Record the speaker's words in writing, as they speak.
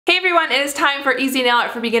Hey everyone, it is time for Easy Nail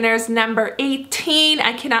Art for Beginners number 18.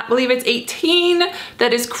 I cannot believe it's 18.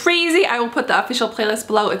 That is crazy. I will put the official playlist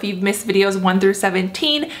below if you've missed videos 1 through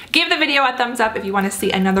 17. Give the video a thumbs up if you want to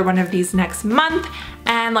see another one of these next month.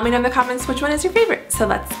 And let me know in the comments which one is your favorite. So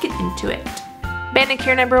let's get into it.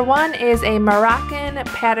 Manicure number 1 is a Moroccan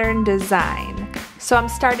pattern design. So I'm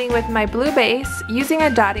starting with my blue base, using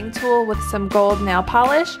a dotting tool with some gold nail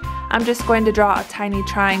polish. I'm just going to draw a tiny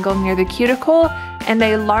triangle near the cuticle and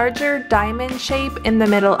a larger diamond shape in the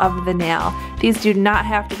middle of the nail. These do not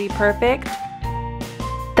have to be perfect.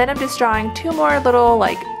 Then I'm just drawing 2 more little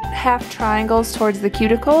like half triangles towards the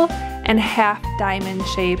cuticle and half diamond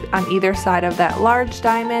shape on either side of that large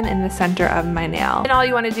diamond in the center of my nail. And all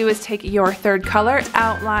you want to do is take your third color,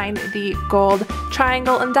 outline the gold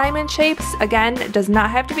triangle and diamond shapes. Again, it does not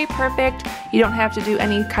have to be perfect. You don't have to do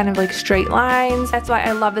any kind of like straight lines. That's why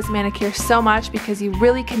I love this manicure so much, because you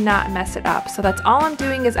really cannot mess it up. So that's all I'm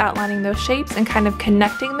doing, is outlining those shapes and kind of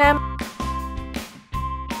connecting them.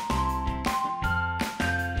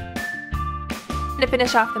 To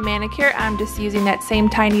finish off the manicure, I'm just using that same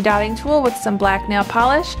tiny dotting tool with some black nail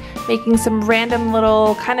polish, making some random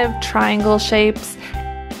little kind of triangle shapes.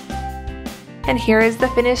 And here is the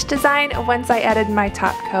finished design once I added my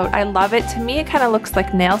top coat. I love it. To me, it kind of looks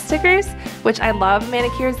like nail stickers, which I love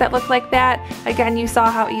manicures that look like that. Again, you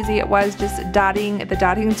saw how easy it was just dotting the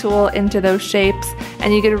dotting tool into those shapes,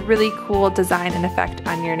 and you get a really cool design and effect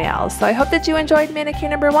on your nails. So I hope that you enjoyed manicure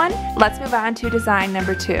number 1. Let's move on to design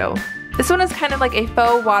number 2. This one is kind of like a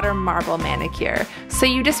faux water marble manicure. So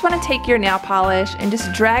you just want to take your nail polish and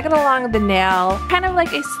just drag it along the nail, kind of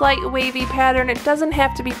like a slight wavy pattern. It doesn't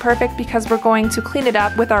have to be perfect because we're going to clean it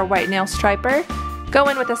up with our white nail striper. Go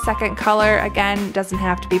in with a second color, again, doesn't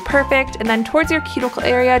have to be perfect. And then towards your cuticle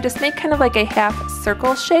area, just make kind of like a half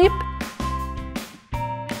circle shape.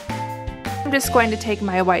 I'm just going to take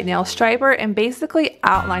my white nail striper and basically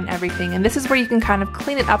outline everything, and this is where you can kind of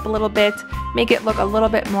clean it up a little bit, make it look a little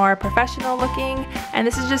bit more professional looking, and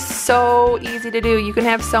this is just so easy to do. You can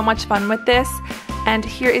have so much fun with this. And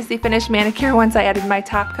here is the finished manicure once I added my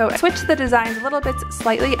top coat. I switched the designs a little bit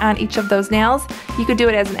slightly on each of those nails. You could do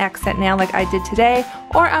it as an accent nail like I did today,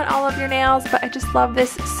 or on all of your nails, but I just love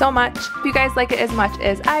this so much. Hope you guys like it as much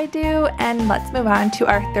as I do, and let's move on to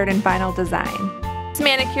our third and final design. This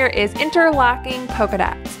manicure is interlocking polka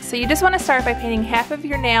dots. So you just want to start by painting half of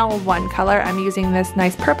your nail one color. I'm using this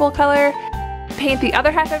nice purple color. Paint the other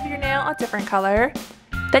half of your nail a different color.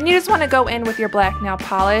 Then you just want to go in with your black nail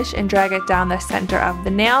polish and drag it down the center of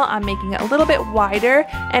the nail. I'm making it a little bit wider,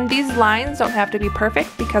 and these lines don't have to be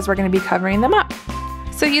perfect because we're going to be covering them up.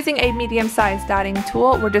 So using a medium-sized dotting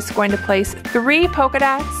tool, we're just going to place 3 polka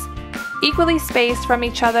dots equally spaced from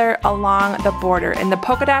each other along the border, and the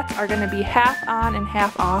polka dots are going to be half on and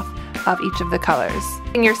half off of each of the colors.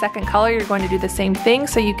 In your second color, you're going to do the same thing,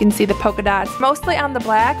 so you can see the polka dots mostly on the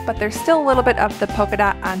black, but there's still a little bit of the polka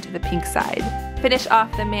dot onto the pink side. Finish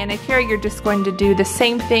off the manicure, you're just going to do the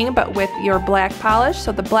same thing but with your black polish,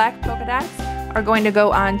 so the black polka dots are going to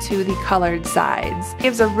go onto the colored sides. It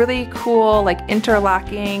gives a really cool like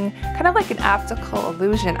interlocking, kind of like an optical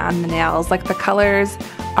illusion on the nails, like the colors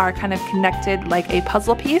are kind of connected like a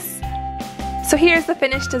puzzle piece. So here's the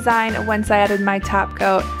finished design once I added my top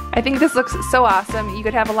coat. I think this looks so awesome. You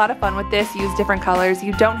could have a lot of fun with this, use different colors.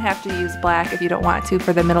 You don't have to use black if you don't want to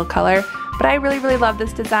for the middle color. But I really love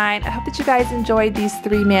this design. I hope that you guys enjoyed these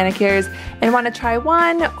 3 manicures and want to try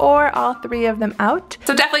one or all 3 of them out.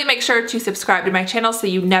 So definitely make sure to subscribe to my channel so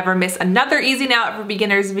you never miss another Easy Nail Art for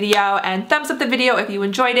Beginners video, and thumbs up the video if you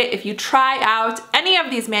enjoyed it. If you try out any of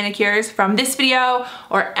these manicures from this video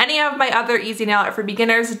or any of my other Easy Nail Art for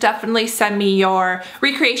Beginners, definitely send me your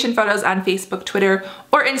recreation photos on Facebook, Twitter,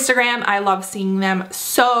 or Instagram. I love seeing them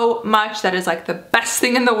so much. That is like the best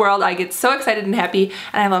thing in the world. I get so excited and happy,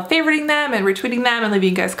 and I love favoriting them and retweeting them and leaving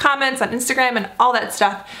you guys comments on Instagram and all that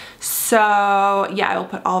stuff. So yeah, I will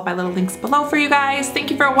put all of my little links below for you guys.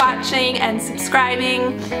 Thank you for watching and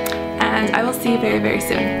subscribing, and I will see you very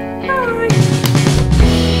soon. Bye!